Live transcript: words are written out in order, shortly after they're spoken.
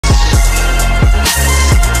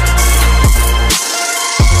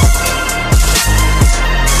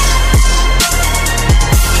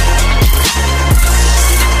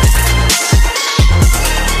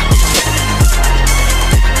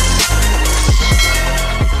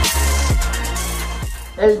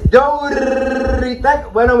El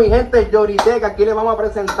Yoritech. Bueno, mi gente, el Yoritech. Aquí le vamos a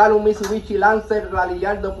presentar un Mitsubishi Lancer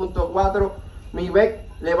Rallyar 2.4 mi Beck.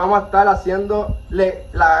 Le vamos a estar haciendo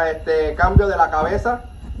cambio de la cabeza.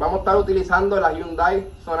 Vamos a estar utilizando la Hyundai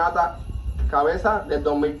Sonata cabeza del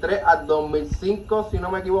 2003 al 2005, si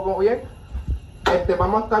no me equivoco bien.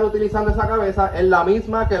 Vamos a estar utilizando esa cabeza, es la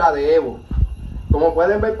misma que la de Evo. Como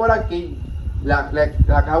pueden ver por aquí, la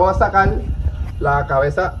acabo de sacar la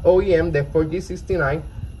cabeza OEM de 4G69.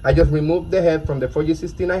 I just removed the head from the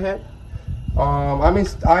 4G69 head.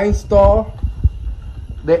 I installed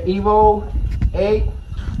the Evo 8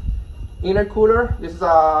 intercooler. This is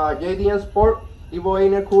a JDM Sport Evo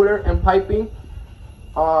 8 intercooler and piping.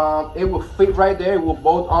 It will fit right there. It will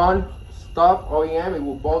bolt on stock OEM. It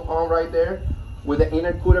will bolt on right there with the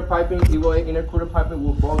intercooler piping. Evo 8 intercooler piping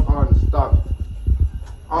will bolt on stock.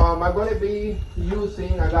 I'm going to be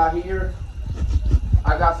using, I got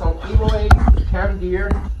some Evo 8 cam gear.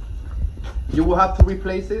 You will have to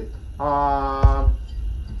replace it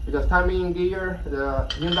because timing gear, the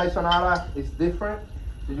Hyundai Sonata is different.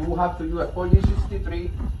 So you will have to use a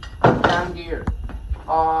 4G63 cam gear.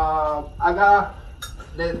 I got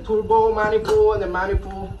the turbo manifold and the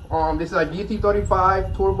manifold. This is a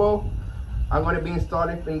GT35 turbo. I'm going to be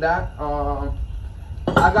installing in that. I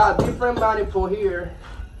got a different manifold here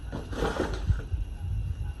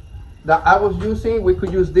that I was using. We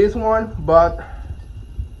could use this one, but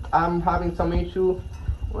I'm having some issue.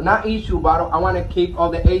 Well, not issue, but I want to keep all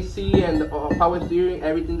the AC and the power steering,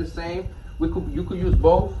 everything the same. You could use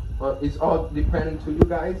both, but it's all dependent to you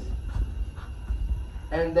guys.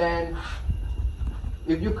 And then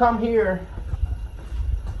if you come here,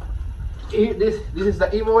 this is the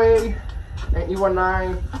Evo 8 and Evo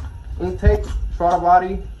 9 intake, throttle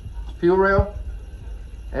body, fuel rail,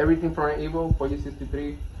 everything from an Evo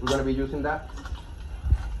 4G63. We're going to be using that.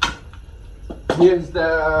 Here's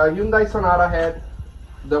the Hyundai Sonata head.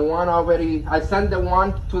 The one already, I sent the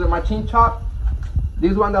one to the machine shop.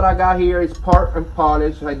 This one that I got here is part and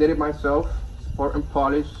polish. I did it myself. It's part and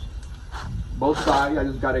polish, both sides. I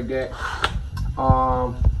just got to get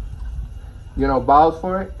you know, valves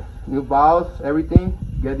for it, new valves, everything.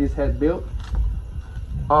 Get this head built.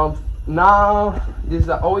 Now this is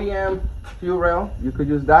the OEM fuel rail. You could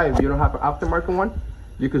use that if you don't have an aftermarket one.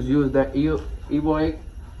 You could use the Evo 8,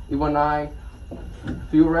 Evo 9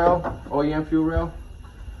 fuel rail, OEM fuel rail.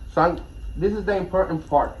 So this is the important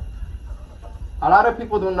part. A lot of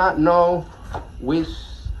people do not know which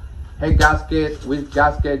head gasket, which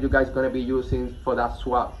gasket you guys gonna be using for that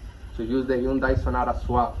swap. To use the Hyundai Sonata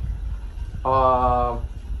swap.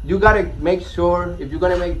 You gotta make sure if you're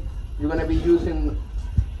gonna be using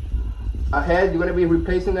a head, you're gonna be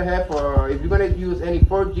replacing the head, or if you're gonna use any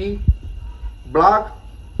 4G block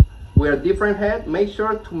with a different head, make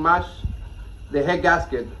sure to match the head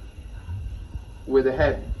gasket with the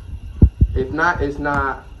head. If not, it's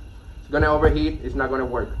gonna overheat, it's not gonna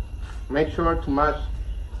work. Make sure to match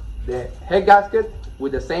the head gasket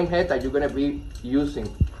with the same head that you're gonna be using.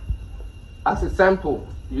 As an example,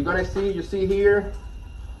 you see here,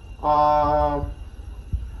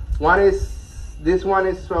 this one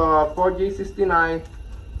is 4G69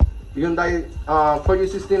 Hyundai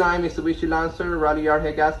 4G69 Mitsubishi Lancer Rallyar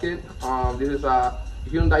head gasket. This is a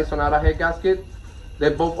Hyundai Sonata head gasket.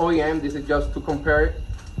 They're both OEM. This is just to compare it.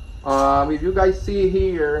 If you guys see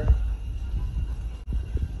here,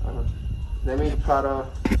 let me try to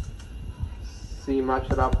match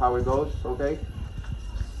it up how it goes. Okay.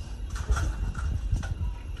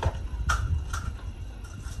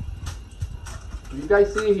 You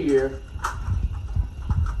guys see here,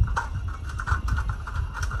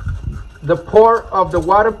 the port of the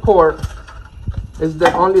water port is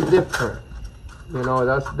the only different. You know,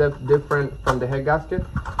 that's different from the head gasket.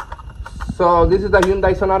 So this is the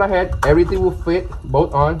Hyundai Sonata head. Everything will fit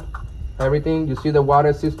both on. Everything, you see the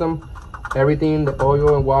water system, everything, the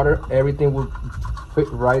oil and water, everything will fit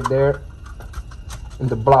right there in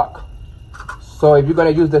the block. So if you're gonna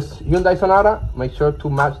use this Hyundai Sonata, make sure to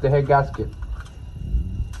match the head gasket.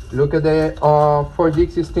 Look at the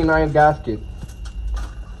 4G69 gasket.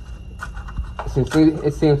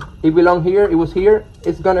 Since it belongs here, it was here,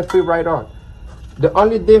 it's gonna fit right on. The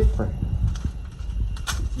only difference,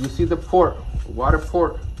 you see the port, water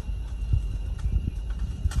port.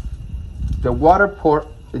 The water port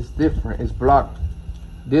is different, it's blocked.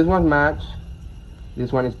 This one match,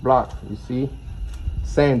 this one is blocked, you see?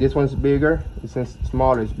 Same, this one's bigger, this one's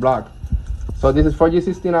smaller, it's blocked. So this is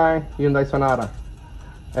 4G69 Hyundai Sonata.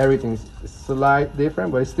 Everything's slight different,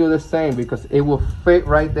 but it's still the same because it will fit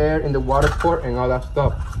right there in the water port and all that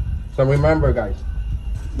stuff. So remember guys,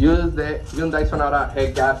 use the Hyundai Sonata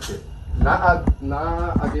head gasket. not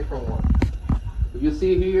a different one. You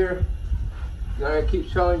see here, I'm gonna keep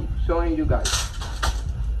showing you guys.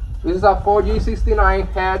 This is a 4G69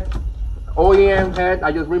 head, OEM head.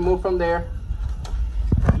 I just removed from there.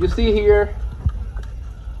 You see here,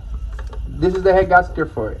 this is the head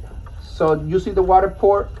gasket for it. So you see the water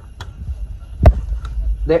port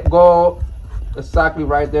that go exactly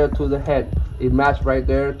right there to the head. It matches right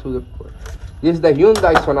there to the port. This is the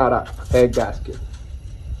Hyundai Sonata head gasket.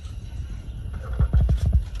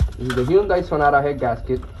 This is the Hyundai Sonata head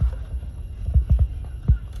gasket.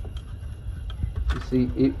 You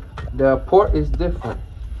see, the port is different,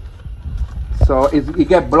 so it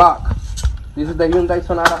get blocked. This is the Hyundai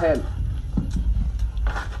Sonata head.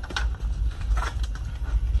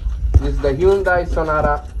 This is the Hyundai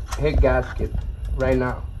Sonata head gasket right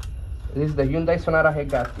now. This is the Hyundai Sonata head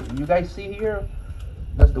gasket. You guys see here,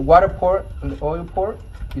 that's the water port and the oil port.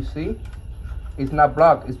 You see, it's not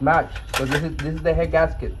blocked, it's matched. So this is the head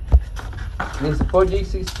gasket. This is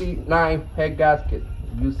 4G69 head gasket.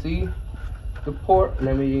 You see the port.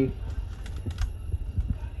 Let me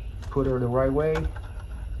put it the right way.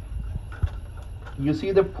 You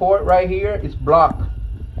see the port right here? It's blocked.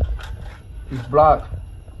 It's blocked.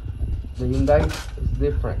 The Hyundai is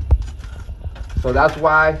different. So that's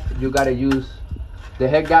why you gotta use the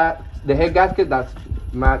head gasket that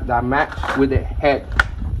match with the head,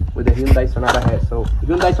 with the Hyundai Sonata head. So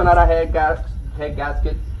Hyundai Sonata head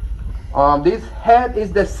gasket. This head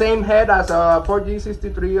is the same head as a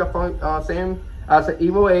 4G63, same as an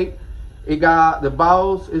Evo 8. It got the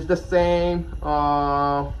valves is the same,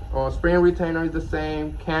 spring retainer is the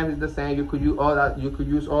same, cam is the same. You could use all that. You could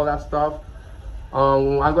use all that stuff.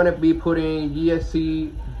 I'm gonna be putting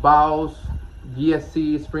GSC valves,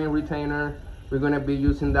 GSC spring retainer. We're gonna be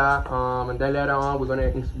using that, and then later on we're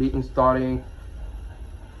gonna be installing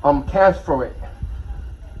cams for it.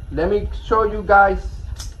 Let me show you guys.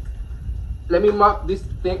 Let me mock this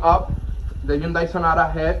thing up. The Hyundai Sonata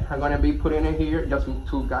head. I'm gonna be putting it here just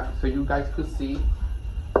to guys, so you guys could see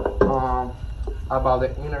about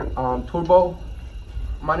the inner turbo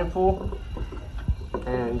manifold,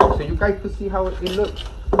 and so you guys could see how it looks.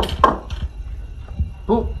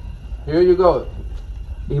 Boop. Here you go.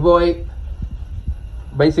 Evo 8.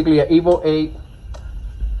 Basically an Evo 8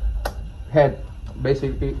 head,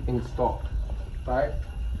 basically installed. Right.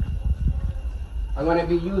 I'm gonna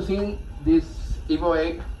be using this Evo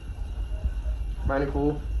 8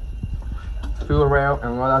 manifold, fuel rail,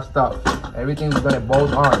 and all that stuff. Everything's gonna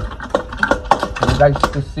bolt on. You guys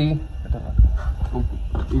can see.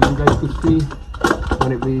 You guys can see. I'm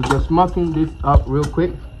gonna be just mucking this up real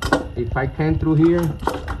quick. If I can through here,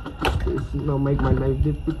 this is gonna make my life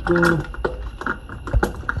difficult.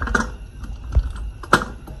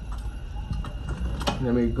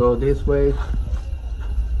 Let me go this way.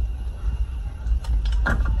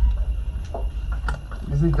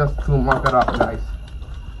 This is just to mark it up, guys.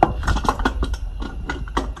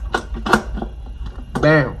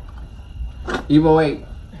 Bam. Evo 8.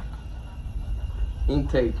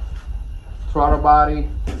 Intake. Throttle body.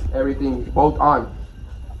 Everything both on.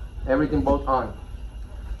 Everything both on.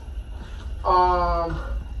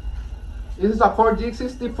 This is a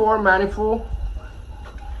 4G64 manifold.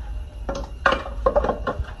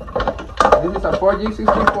 This is a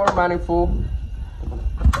 4G64 manifold.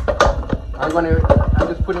 I'm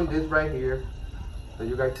just putting this right here so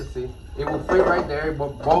you guys can see. It will fit right there,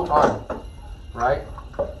 but both on, right?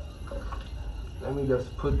 Let me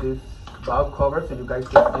just put this valve cover so you guys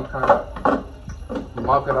can see, kind of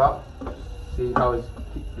mock it up. See how it's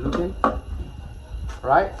looking,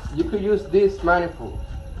 right? You could use this manifold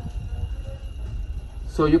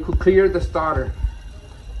so you could clear the starter.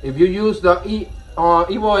 If you use the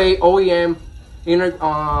Evo 8 OEM inner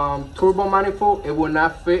turbo manifold, it will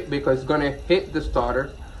not fit because it's gonna hit the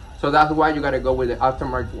starter. So that's why you gotta go with the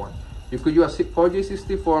aftermarket one. You could use a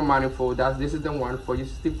 4G64 manifold. This is the one,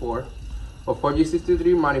 4G64 or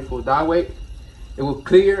 4G63 manifold. That way it will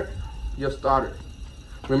clear your starter.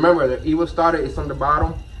 Remember, the Evo starter is on the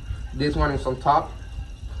bottom, this one is on top,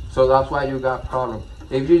 so that's why you got problem.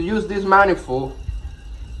 If you use this manifold,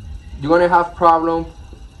 you're gonna have problem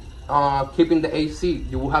keeping the AC.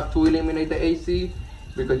 You will have to eliminate the AC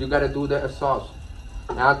because you gotta do the exhaust.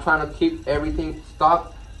 And I'm trying to keep everything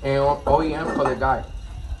stock and OEM for the guy.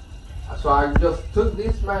 So I just took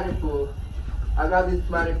this manifold. I got this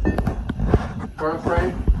manifold from a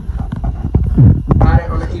friend. Got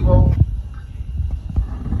it on the Evo.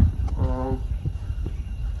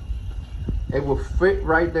 It will fit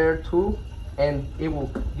right there too, and it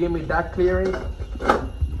will give me that clearance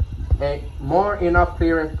and more enough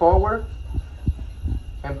clearance forward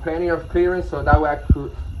and plenty of clearance, so that way I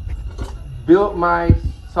could build my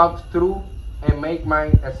sucks through and make my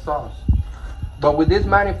exhaust. But with this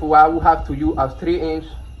manifold, I will have to use a 3-inch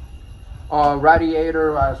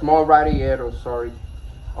radiator, a small radiator, sorry.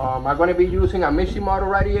 I'm going to be using a Mitsubishi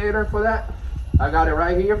radiator for that. I got it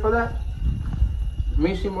right here for that.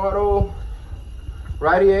 Mitsubishi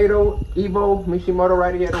radiator, Evo Mitsubishi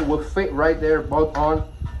radiator will fit right there, both on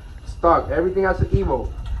stock. Everything has an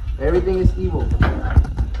Evo. Everything is Evo.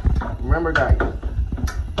 Remember guys,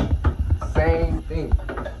 same thing.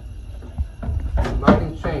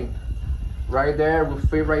 Nothing changed. Right there, will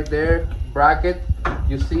fit right there. Bracket,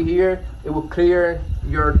 you see here, it will clear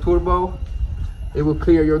your turbo. It will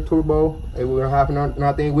clear your turbo. It will have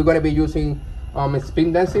nothing. We're going to be using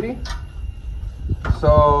spin density.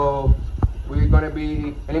 So we're going to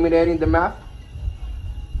be eliminating the map.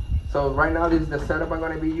 So right now this is the setup I'm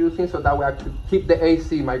going to be using, so that way I can keep the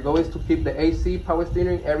AC. My goal is to keep the AC, power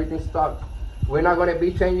steering, everything stock. We're not going to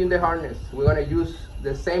be changing the harness. We're going to use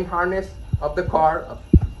the same harness of the car,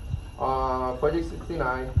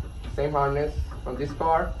 4069, same harness from this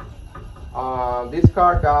car. This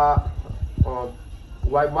car got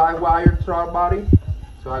white wire throttle body,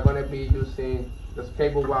 so I'm going to be using this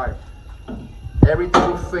cable wire. Everything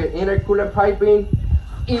will fit. Intercooler piping,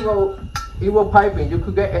 Evo piping. You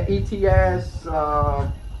could get an ETS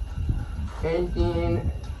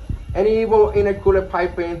engine, any Evo intercooler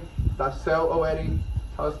piping that's sell already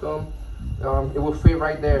custom. It will fit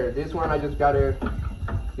right there. This one I just gotta,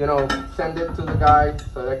 send it to the guy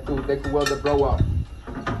so they could weld the blow up.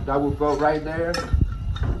 That will go right there.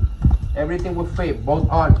 Everything will fit, both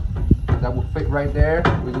on. That will fit right there.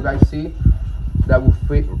 Will you guys see? That will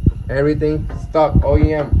fit. Everything stock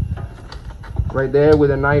OEM right there with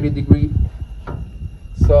a 90-degree.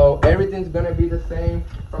 So everything's gonna be the same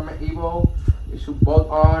from an Evo. It should bolt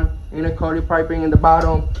on. Intercooler piping in the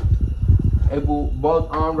bottom. It will bolt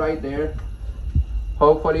on right there.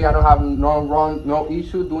 Hopefully I don't have no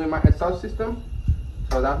issue doing my exhaust system.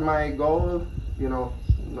 So that's my goal,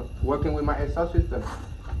 working with my exhaust system.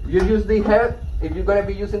 You use the head. If you're gonna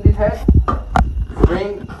be using this head,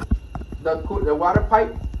 bring the water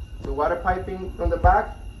pipe. The water piping from the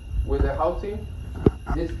back with the housing,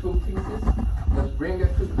 these two pieces. Just bring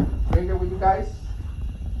it with you guys.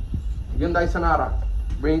 Hyundai Sonata,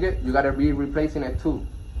 bring it. You gotta be replacing it too,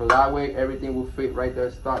 so that way everything will fit right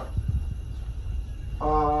there. Stock.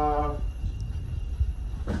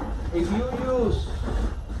 If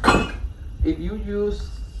you use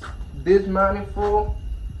this manifold,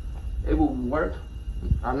 it will work.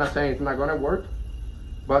 I'm not saying it's not gonna work,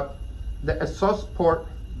 but the exhaust port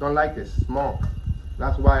don't like it small.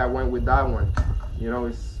 That's why I went with that one.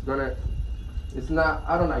 It's not,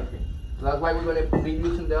 I don't like it. So that's why we're gonna be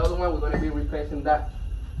using the other one. We're gonna be replacing that.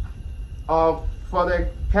 For the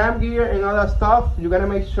cam gear and all that stuff, you gotta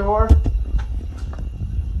make sure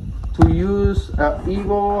to use Evo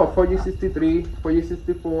or 4063,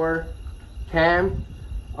 4064 cam.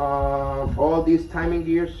 All these timing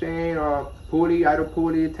gear chain, pulley, idle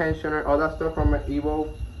pulley, tensioner, all that stuff from an Evo.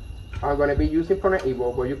 I'm going to be using for an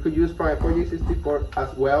Evo, but you could use for a 4064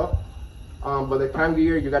 as well. But the cam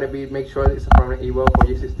gear, you got to make sure it's from an Evo,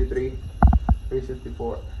 4063,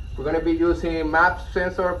 364. We're going to be using map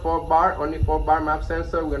sensor, 4-bar, only 4-bar map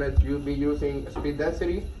sensor. We're going to be using speed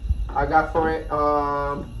density. I got for it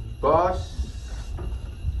Bosch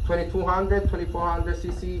 2400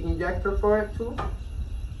 cc injector for it too.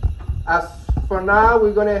 As for now,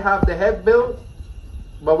 we're going to have the head built,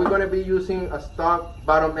 but we're going to be using a stock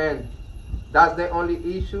bottom end. That's the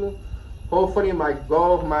only issue. Hopefully my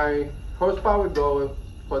horsepower goal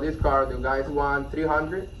for this car, the guys want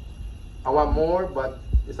 300. I want more, but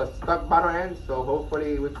it's a stock bottom end, so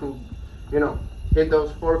hopefully we could, hit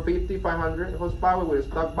those 450, 500 horsepower with a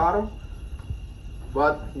stock bottom.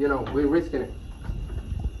 But, we're risking it.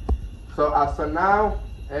 So as for now,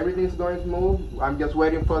 everything's going smooth. I'm just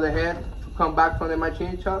waiting for the head to come back from the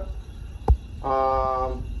machine shop.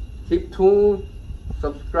 Keep tuned,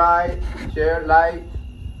 subscribe, share, like,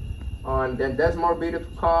 and then there's more video to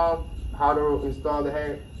come, how to install the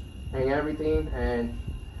head and everything. And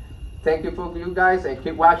thank you for you guys, and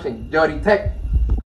keep watching Jody Tech.